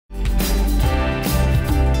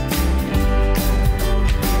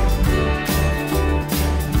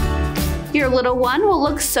Your little one will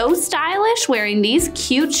look so stylish wearing these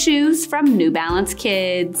cute shoes from New Balance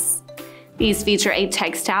Kids. These feature a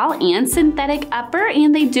textile and synthetic upper,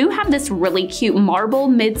 and they do have this really cute marble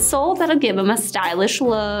midsole that'll give them a stylish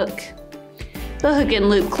look. The hook and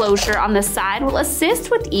loop closure on the side will assist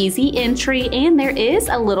with easy entry, and there is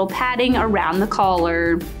a little padding around the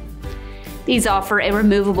collar. These offer a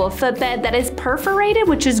removable footbed that is perforated,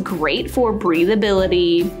 which is great for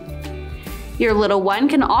breathability. Your little one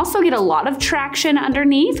can also get a lot of traction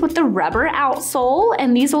underneath with the rubber outsole,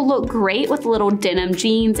 and these will look great with little denim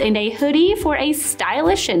jeans and a hoodie for a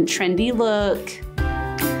stylish and trendy look.